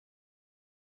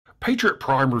Patriot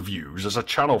Prime Reviews is a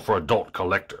channel for adult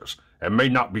collectors and may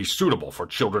not be suitable for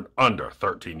children under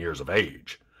 13 years of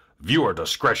age. Viewer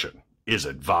discretion is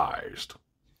advised.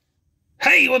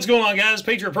 Hey, what's going on, guys?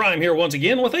 Patriot Prime here once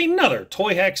again with another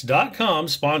Toyhax.com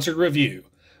sponsored review.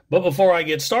 But before I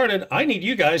get started, I need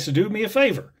you guys to do me a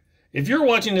favor. If you're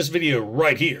watching this video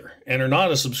right here and are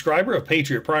not a subscriber of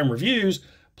Patriot Prime Reviews,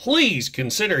 please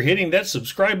consider hitting that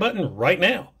subscribe button right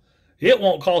now. It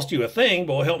won't cost you a thing,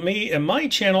 but will help me and my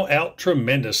channel out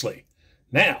tremendously.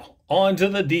 Now, on to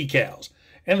the decals.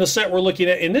 And the set we're looking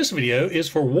at in this video is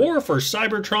for War for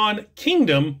Cybertron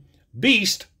Kingdom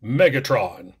Beast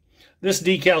Megatron. This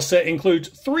decal set includes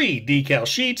 3 decal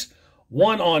sheets,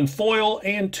 1 on foil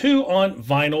and 2 on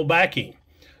vinyl backing.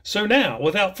 So now,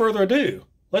 without further ado,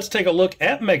 let's take a look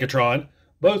at Megatron,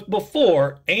 both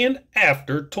before and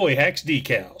after Toyhax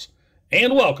decals.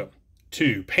 And welcome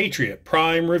to Patriot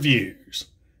Prime Reviews.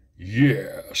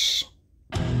 Yes.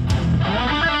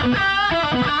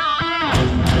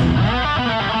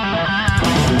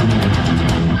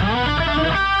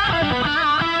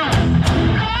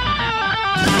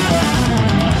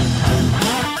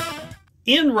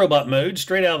 In robot mode,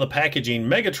 straight out of the packaging,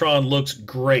 Megatron looks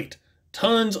great.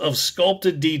 Tons of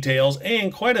sculpted details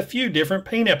and quite a few different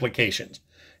paint applications.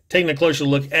 Taking a closer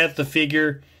look at the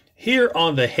figure, here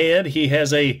on the head he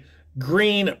has a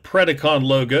green Predacon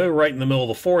logo right in the middle of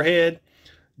the forehead,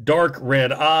 dark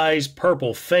red eyes,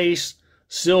 purple face,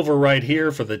 silver right here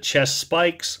for the chest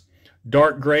spikes,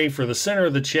 dark gray for the center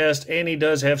of the chest, and he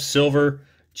does have silver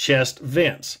chest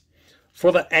vents.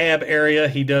 For the ab area,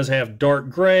 he does have dark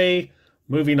gray.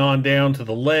 Moving on down to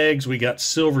the legs, we got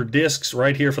silver discs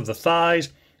right here for the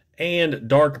thighs, and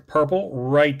dark purple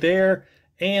right there,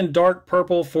 and dark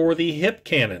purple for the hip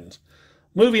cannons.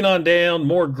 Moving on down,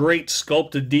 more great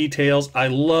sculpted details. I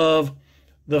love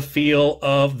the feel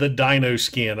of the dino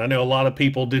skin. I know a lot of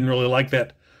people didn't really like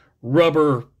that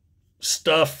rubber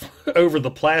stuff over the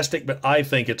plastic, but I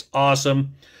think it's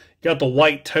awesome. Got the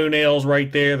white toenails right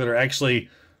there that are actually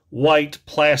white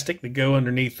plastic that go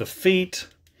underneath the feet.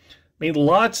 I mean,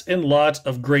 lots and lots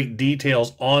of great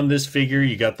details on this figure.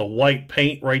 You got the white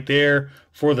paint right there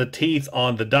for the teeth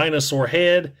on the dinosaur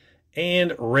head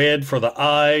and red for the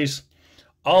eyes.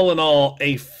 All in all,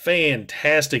 a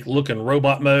fantastic looking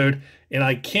robot mode, and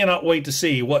I cannot wait to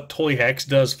see what Toyhax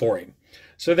does for him.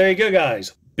 So there you go,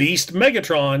 guys. Beast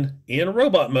Megatron in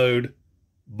robot mode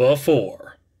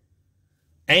before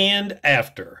and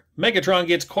after. Megatron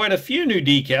gets quite a few new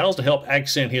decals to help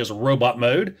accent his robot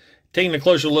mode. Taking a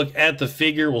closer look at the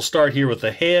figure, we'll start here with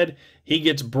the head. He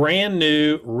gets brand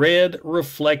new red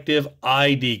reflective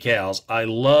eye decals. I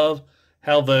love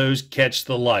how those catch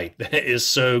the light. That is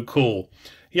so cool.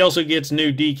 He also gets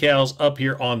new decals up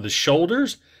here on the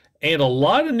shoulders and a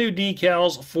lot of new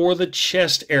decals for the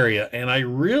chest area, and I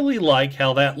really like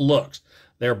how that looks.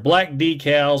 They're black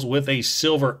decals with a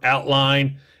silver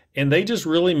outline, and they just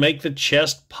really make the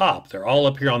chest pop. They're all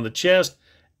up here on the chest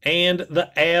and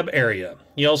the ab area.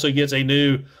 He also gets a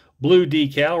new blue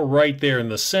decal right there in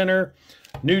the center.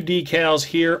 New decals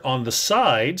here on the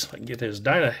sides. I can get his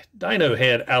dino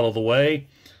head out of the way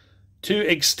to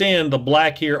extend the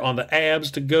black here on the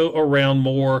abs to go around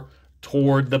more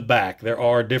toward the back. There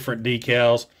are different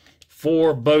decals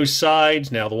for both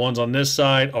sides. Now the ones on this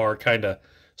side are kind of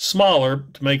smaller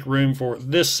to make room for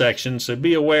this section, so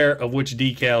be aware of which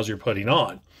decals you're putting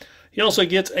on. He also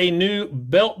gets a new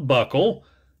belt buckle,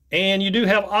 and you do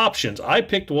have options. I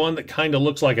picked one that kind of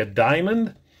looks like a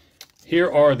diamond. Here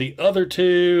are the other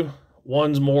two.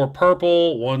 One's more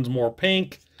purple, one's more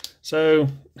pink. So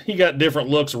you got different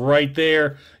looks right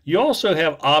there. You also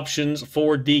have options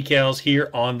for decals here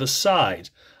on the sides.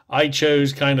 I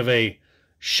chose kind of a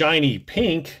shiny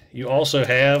pink. You also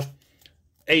have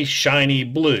a shiny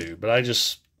blue, but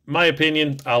my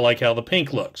opinion, I like how the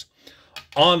pink looks.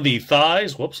 On the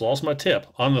thighs, whoops, lost my tip.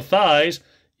 On the thighs,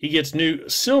 he gets new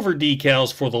silver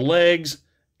decals for the legs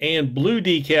and blue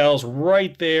decals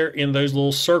right there in those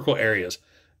little circle areas.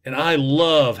 And I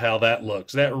love how that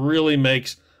looks. That really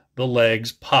makes the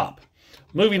legs pop.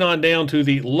 Moving on down to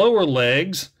the lower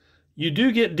legs, you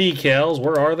do get decals.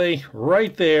 Where are they?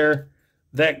 Right there,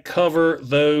 that cover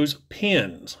those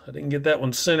pins. I didn't get that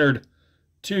one centered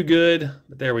too good,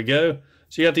 but there we go.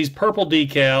 So you got these purple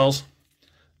decals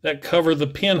that cover the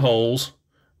pinholes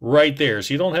right there.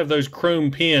 So you don't have those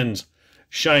chrome pins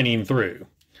shining through.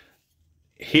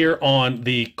 Here on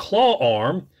the claw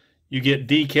arm, you get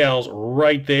decals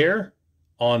right there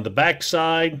on the back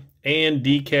side and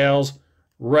decals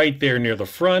right there near the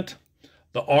front.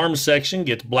 The arm section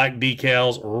gets black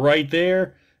decals right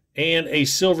there and a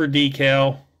silver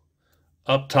decal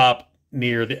up top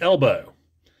near the elbow.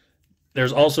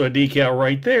 There's also a decal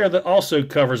right there that also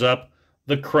covers up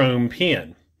the chrome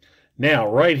pin. Now,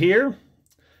 right here,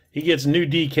 he gets new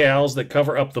decals that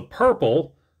cover up the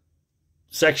purple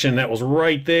section that was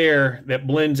right there that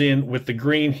blends in with the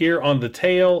green here on the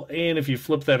tail. And if you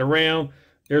flip that around,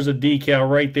 there's a decal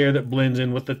right there that blends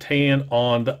in with the tan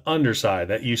on the underside.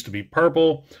 That used to be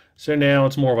purple, so now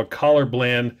it's more of a color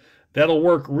blend. That'll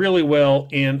work really well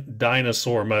in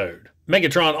dinosaur mode.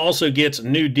 Megatron also gets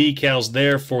new decals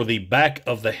there for the back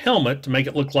of the helmet to make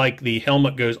it look like the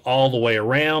helmet goes all the way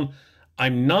around.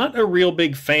 I'm not a real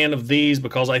big fan of these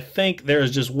because I think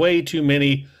there's just way too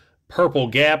many purple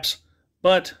gaps,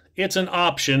 but it's an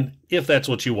option if that's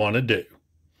what you want to do.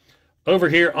 Over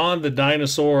here on the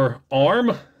dinosaur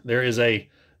arm, there is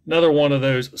another one of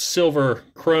those silver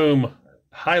chrome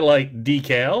highlight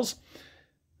decals.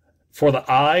 For the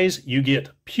eyes, you get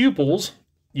pupils.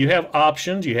 You have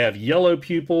options. You have yellow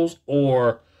pupils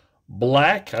or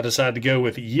black. I decided to go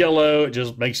with yellow. It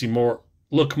just makes you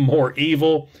look more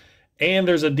evil. And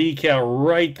there's a decal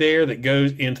right there that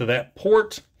goes into that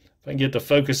port. If I can get to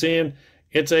focus in,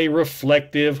 it's a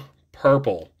reflective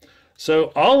purple.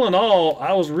 So all in all,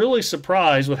 I was really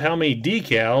surprised with how many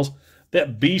decals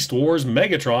that Beast Wars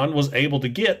Megatron was able to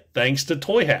get thanks to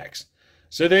Toyhax.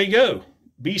 So there you go.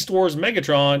 Beast Wars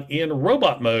Megatron in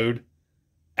robot mode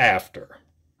after.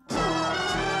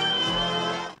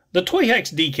 The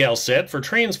Toyhax decal set for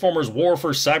Transformers War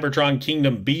for Cybertron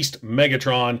Kingdom Beast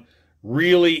Megatron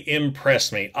really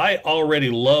impressed me. I already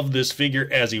loved this figure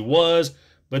as he was,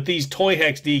 but these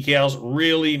Toyhax decals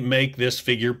really make this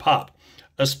figure pop,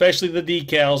 especially the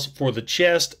decals for the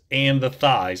chest and the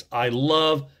thighs. I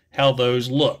love how those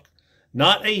look.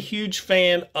 Not a huge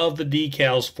fan of the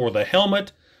decals for the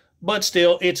helmet, but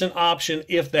still it's an option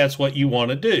if that's what you want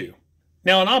to do.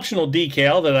 Now, an optional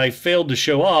decal that I failed to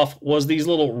show off was these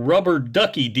little rubber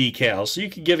ducky decals, so you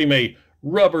could give him a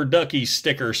rubber ducky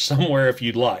sticker somewhere if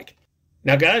you'd like.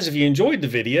 Now guys, if you enjoyed the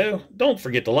video, don't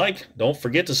forget to like, don't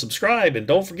forget to subscribe, and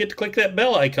don't forget to click that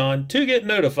bell icon to get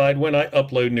notified when I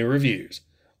upload new reviews.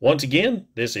 Once again,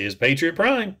 this is Patriot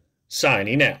Prime,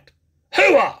 signing out.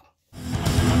 Hooah!